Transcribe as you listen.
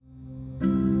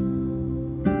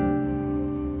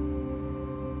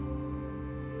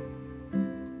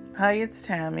Hi, it's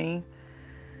Tammy.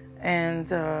 And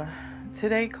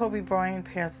today Kobe Bryant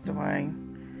passed away.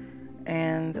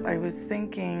 And I was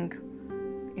thinking,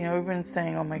 everyone's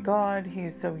saying, oh my God,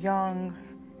 he's so young.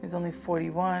 He's only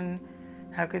 41.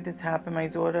 How could this happen? My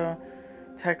daughter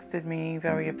texted me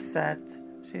very upset.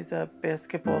 She's a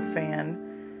basketball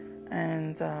fan.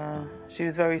 And she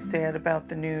was very sad about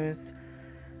the news.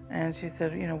 And she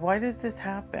said, why does this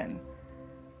happen?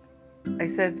 I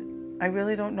said, I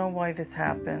really don't know why this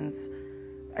happens.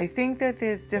 I think that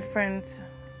there's different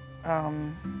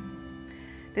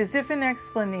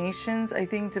explanations, I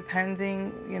think,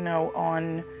 depending,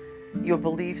 on your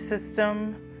belief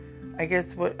system. I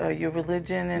guess what your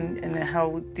religion and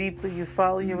how deeply you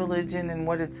follow your religion and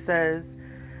what it says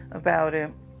about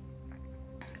it.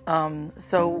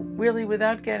 So really,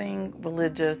 without getting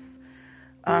religious,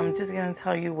 I'm just going to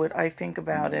tell you what I think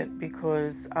about it,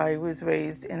 because I was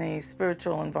raised in a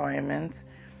spiritual environment.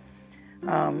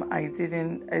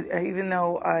 Even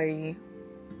though I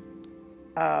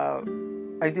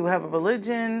do have a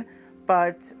religion,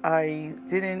 but I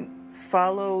didn't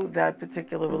follow that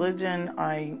particular religion.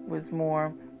 I was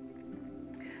more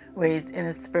raised in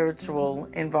a spiritual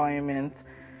environment.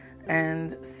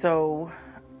 And so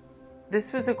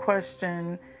this was a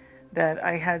question that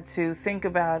I had to think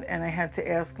about, and I had to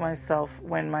ask myself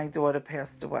when my daughter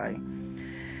passed away.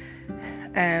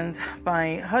 And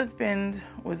my husband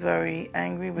was very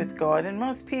angry with God, and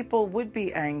most people would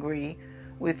be angry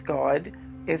with God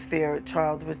if their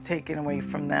child was taken away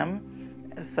from them.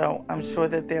 So I'm sure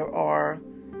that there are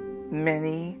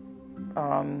many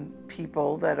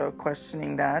people that are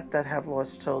questioning that have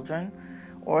lost children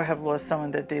or have lost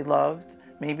someone that they loved,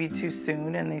 maybe too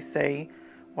soon, and they say,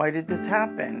 why did this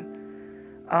happen?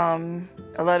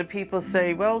 A lot of people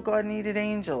say, well, God needed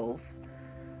angels.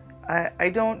 I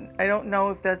don't know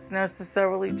if that's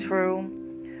necessarily true.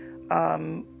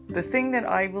 The thing that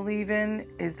I believe in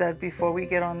is that before we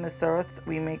get on this earth,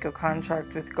 we make a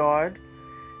contract with God,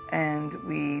 and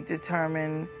we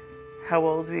determine how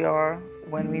old we are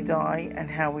when we die and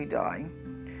how we die.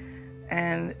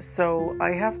 And so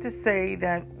I have to say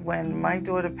that when my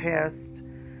daughter passed,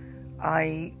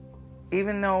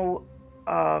 even though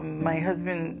my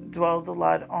husband dwelled a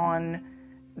lot on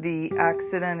the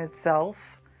accident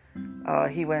itself,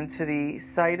 he went to the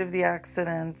site of the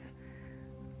accident.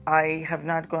 I have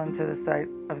not gone to the site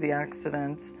of the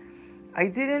accident. I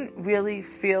didn't really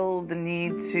feel the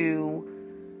need to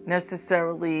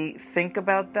necessarily think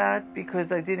about that,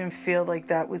 because I didn't feel like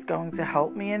that was going to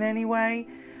help me in any way.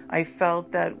 I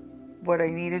felt that what I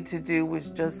needed to do was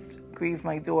just grieve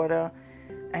my daughter.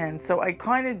 And so I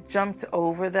kind of jumped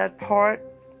over that part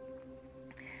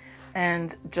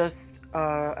and just,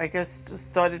 just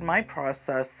started my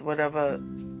process, whatever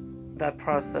that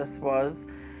process was.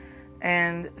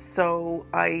 And so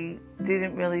I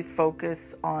didn't really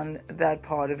focus on that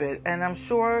part of it. And I'm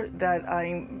sure that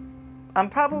I'm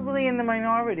probably in the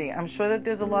minority. I'm sure that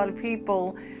there's a lot of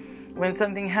people, when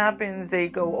something happens, they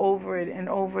go over it and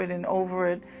over it and over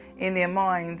it in their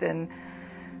minds. And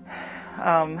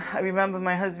I remember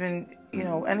my husband,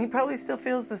 and he probably still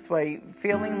feels this way,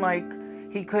 feeling like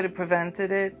he could have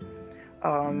prevented it.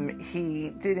 He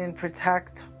didn't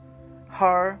protect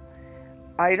her.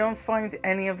 I don't find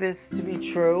any of this to be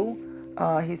true.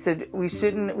 He said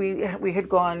we had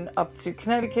gone up to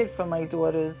Connecticut for my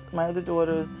other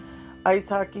daughter's ice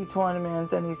hockey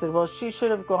tournament, and he said, well, she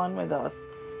should have gone with us.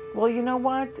 Well, you know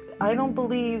what? I don't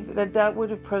believe that would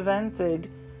have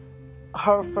prevented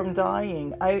her from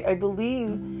dying. I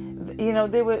believe,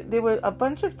 there were a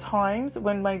bunch of times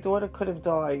when my daughter could have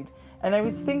died, and I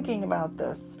was thinking about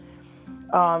this.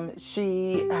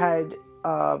 She had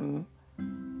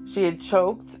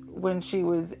choked when she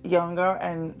was younger,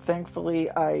 and thankfully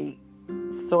I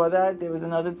saw that. There was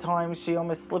another time she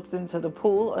almost slipped into the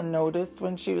pool unnoticed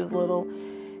when she was little.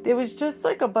 There was just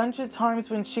like a bunch of times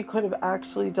when she could have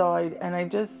actually died, and I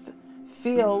just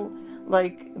feel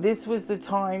like this was the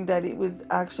time that it was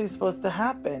actually supposed to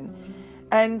happen.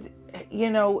 And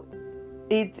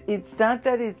it's not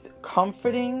that it's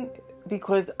comforting,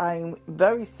 because I'm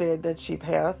very sad that she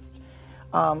passed.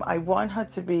 I want her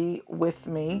to be with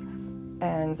me,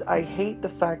 and I hate the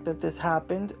fact that this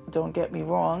happened, don't get me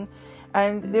wrong.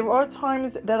 And there are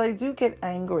times that I do get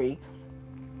angry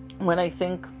when I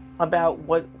think about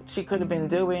what she could have been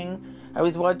doing. I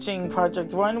was watching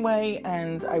Project Runway,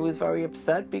 and I was very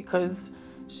upset because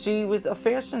she was a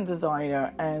fashion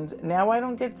designer, and now I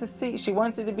don't get to see. She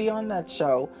wanted to be on that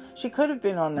show. She could have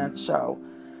been on that show.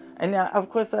 And now, of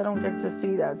course, I don't get to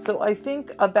see that. So I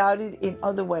think about it in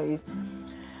other ways.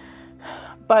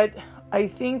 But I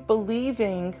think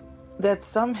believing that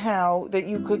somehow that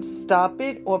you could stop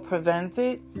it or prevent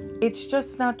it, it's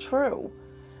just not true.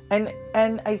 And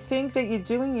I think that you're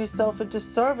doing yourself a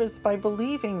disservice by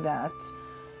believing that.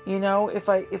 You know, if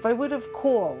I would have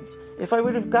called, if I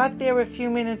would have got there a few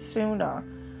minutes sooner,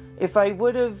 if I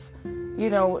would have,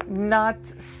 not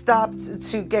stopped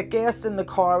to get gas in the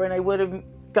car and I would have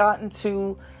gotten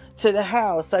to the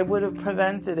house, I would have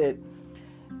prevented it.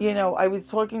 I was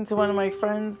talking to one of my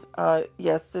friends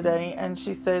yesterday, and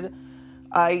she said,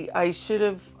 I should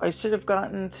have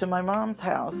gotten to my mom's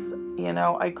house.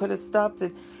 I could have stopped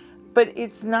it. But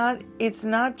it's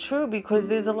not true, because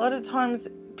there's a lot of times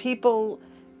people,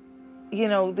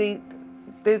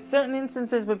 there's certain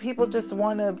instances where people just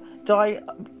want to die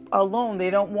alone. They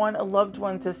don't want a loved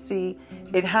one to see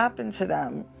it happen to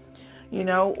them,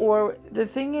 or the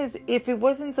thing is, if it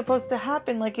wasn't supposed to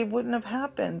happen, like, it wouldn't have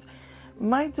happened.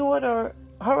 My daughter,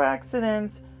 her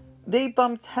accident, they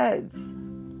bumped heads,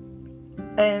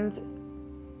 and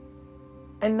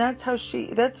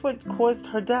that's what caused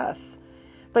her death.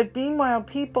 But meanwhile,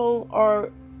 people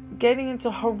are getting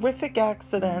into horrific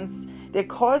accidents. Their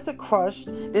cars are crushed.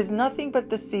 There's nothing but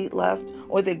the seat left,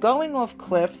 or they're going off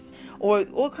cliffs, or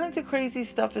all kinds of crazy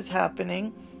stuff is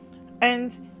happening,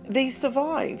 and they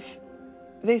survive.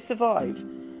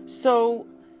 So,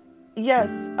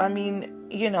 yes, I mean,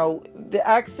 the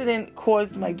accident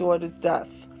caused my daughter's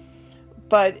death.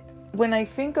 But when I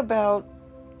think about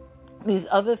these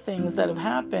other things that have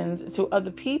happened to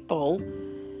other people,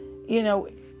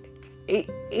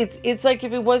 it's like,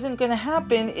 if it wasn't going to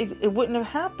happen, it wouldn't have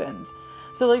happened.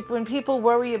 So, like, when people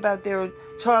worry about their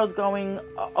child going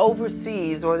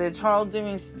overseas, or their child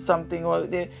doing something, or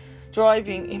they're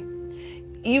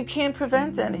driving, you can't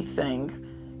prevent anything.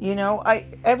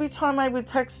 Every time I would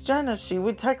text Jenna, she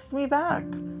would text me back.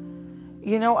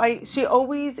 She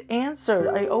always answered.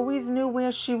 I always knew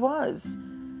where she was.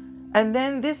 And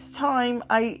then this time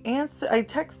I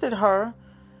texted her.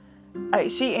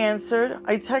 She answered.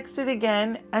 I texted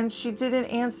again, and she didn't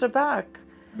answer back.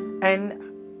 And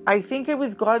I think it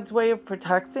was God's way of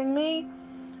protecting me,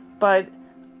 but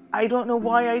I don't know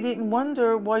why I didn't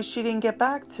wonder why she didn't get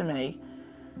back to me.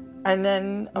 And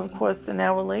then, of course, an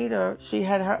hour later, she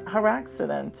had her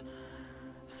accident.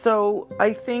 So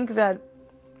I think that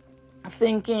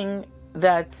thinking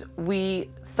that we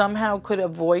somehow could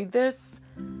avoid this,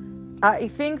 I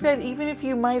think that even if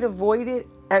you might avoid it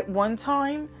at one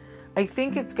time, I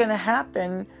think it's going to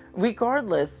happen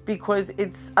regardless, because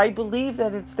I believe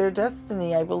that it's their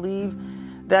destiny. I believe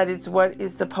that it's what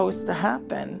is supposed to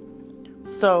happen.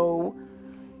 So,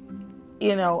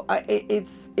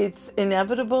 it's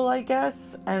inevitable, I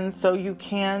guess. And so you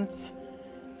can't,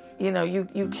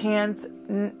 you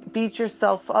can't beat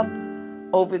yourself up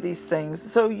over these things.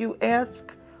 So you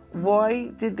ask, why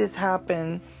did this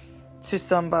happen to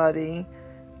somebody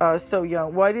so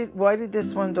young? Why did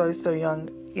this one die so young?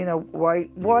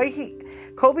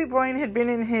 Kobe Bryant had been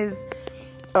in his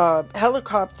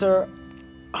helicopter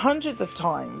hundreds of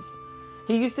times.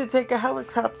 He used to take a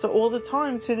helicopter all the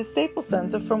time to the Staples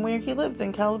Center from where he lived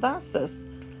in Calabasas,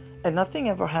 and nothing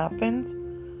ever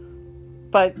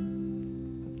happened. But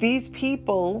these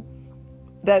people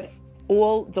that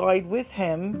all died with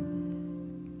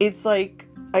him, it's like,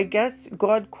 I guess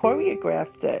God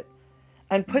choreographed it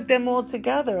and put them all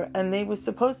together, and they were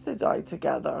supposed to die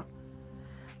together.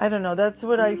 I don't know. That's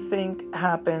what I think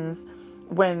happens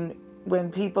when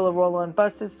people are all on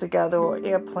buses together, or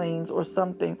airplanes, or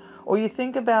something. Or you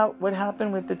think about what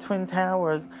happened with the Twin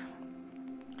Towers.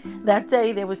 That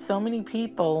day, there were so many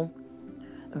people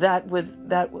that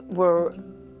were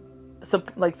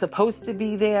supposed to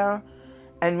be there,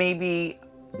 and maybe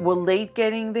were late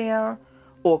getting there,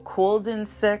 or called in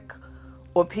sick,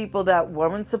 or people that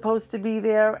weren't supposed to be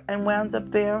there and wound up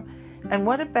there. And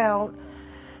what about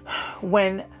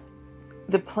when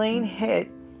the plane hit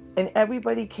and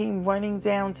everybody came running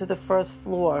down to the first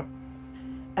floor,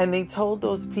 and they told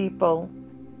those people,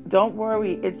 don't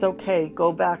worry, it's okay,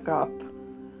 go back up.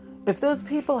 If those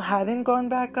people hadn't gone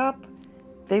back up,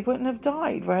 they wouldn't have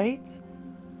died, right?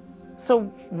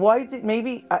 So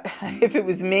if it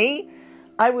was me,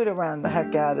 I would have ran the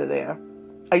heck out of there.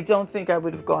 I don't think I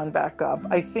would have gone back up.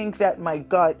 I think that my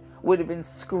gut would have been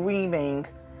screaming,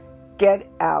 get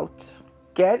out,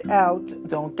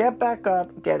 don't get back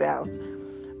up, get out.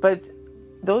 But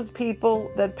those people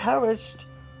that perished,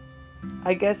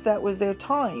 I guess that was their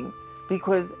time,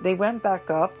 because they went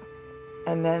back up,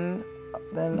 and then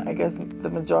I guess the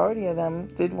majority of them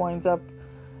did wind up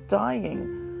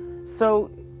dying. So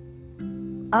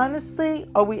honestly,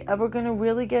 are we ever going to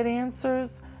really get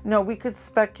answers? No, we could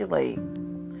speculate,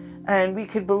 and we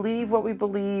could believe what we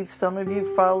believe. Some of you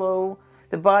follow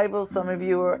the Bible. Some of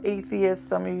you are atheists,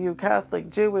 some of you Catholic,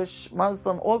 Jewish,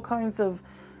 Muslim, all kinds of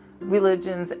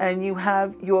religions, and you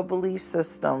have your belief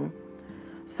system.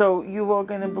 So you are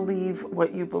going to believe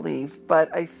what you believe.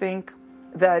 But I think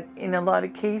that in a lot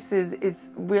of cases,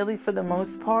 it's really, for the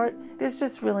most part, there's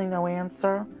just really no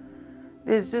answer.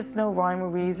 There's just no rhyme or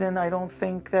reason. I don't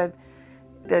think that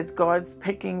God's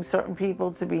picking certain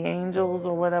people to be angels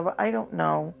or whatever. I don't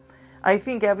know. I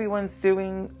think everyone's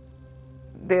doing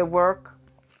their work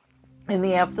in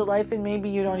the afterlife, and maybe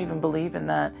you don't even believe in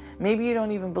that. Maybe you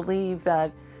don't even believe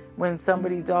that when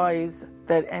somebody dies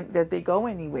that they go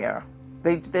anywhere.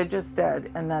 They're just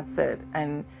dead, and that's it.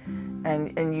 And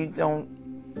you don't,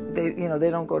 they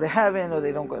don't go to heaven, or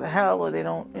they don't go to hell, or they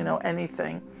don't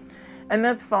anything. And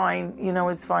that's fine.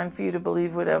 It's fine for you to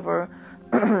believe whatever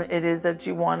it is that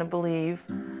you want to believe.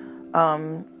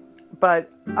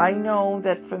 But I know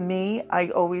that for me, I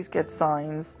always get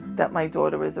signs that my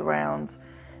daughter is around.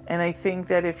 And I think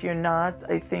that if you're not,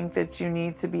 I think that you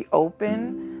need to be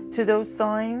open to those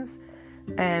signs,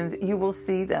 and you will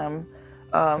see them.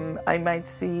 I might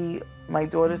see my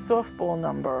daughter's softball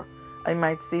number. I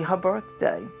might see her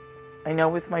birthday. I know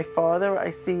with my father, I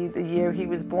see the year he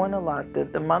was born a lot,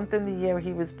 the month and the year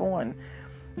he was born.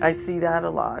 I see that a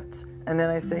lot. And then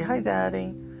I say, hi,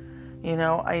 Daddy.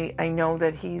 I know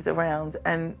that he's around.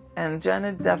 And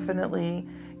Jenna definitely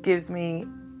gives me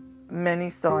many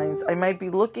signs. I might be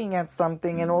looking at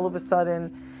something, and all of a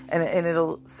sudden, and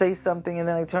it'll say something, and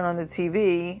then I turn on the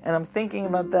TV, and I'm thinking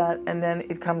about that, and then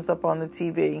it comes up on the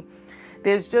TV.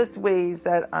 There's just ways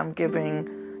that I'm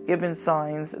given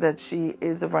signs that she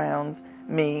is around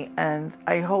me, and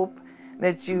I hope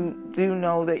that you do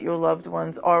know that your loved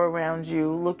ones are around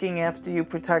you, looking after you,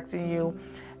 protecting you,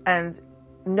 and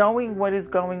knowing what is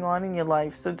going on in your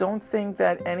life. So don't think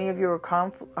that any of your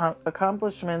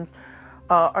accomplishments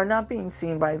are not being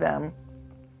seen by them.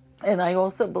 And I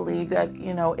also believe that,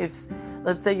 if,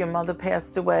 let's say, your mother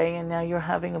passed away and now you're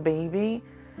having a baby,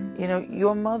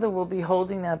 your mother will be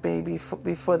holding that baby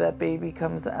before that baby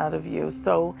comes out of you.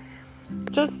 So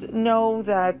just know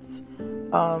that,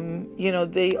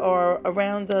 they are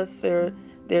around us. They're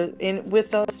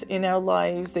with us in our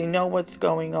lives. They know what's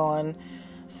going on.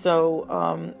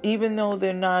 So even though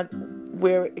they're not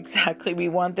where exactly we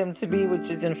want them to be, which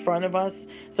is in front of us,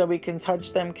 so we can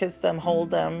touch them, kiss them,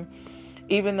 hold them,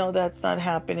 even though that's not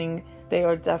happening, they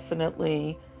are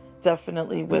definitely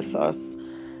with us.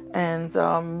 And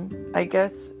I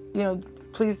guess,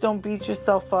 please don't beat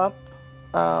yourself up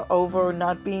over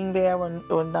not being there,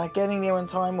 or not getting there in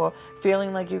time, or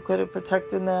feeling like you could have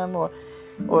protected them or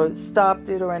stopped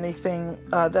it or anything.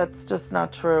 That's just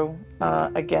not true.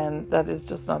 Again, that is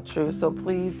just not true. So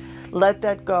please let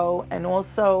that go. And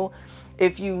also,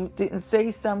 if you didn't say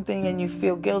something and you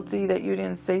feel guilty that you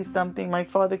didn't say something, my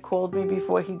father called me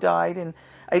before he died, and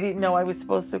I didn't know I was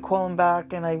supposed to call him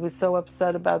back, and I was so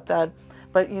upset about that.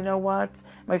 But you know what?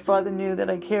 My father knew that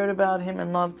I cared about him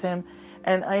and loved him,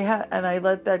 and I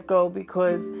let that go,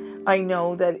 because I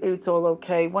know that it's all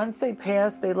okay. Once they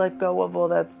pass, they let go of all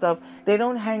that stuff. They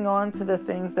don't hang on to the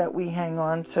things that we hang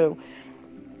on to.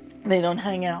 They don't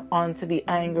hang out on to the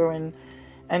anger and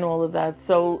all of that.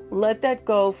 So let that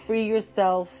go. Free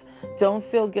yourself. Don't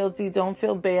feel guilty. Don't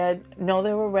feel bad. Know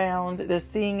they're around. They're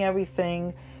seeing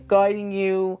everything, guiding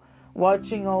you,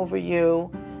 watching over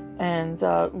you, and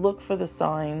look for the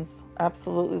signs.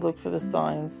 Absolutely look for the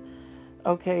signs.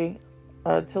 Okay,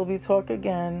 till we talk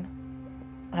again,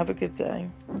 have a good day.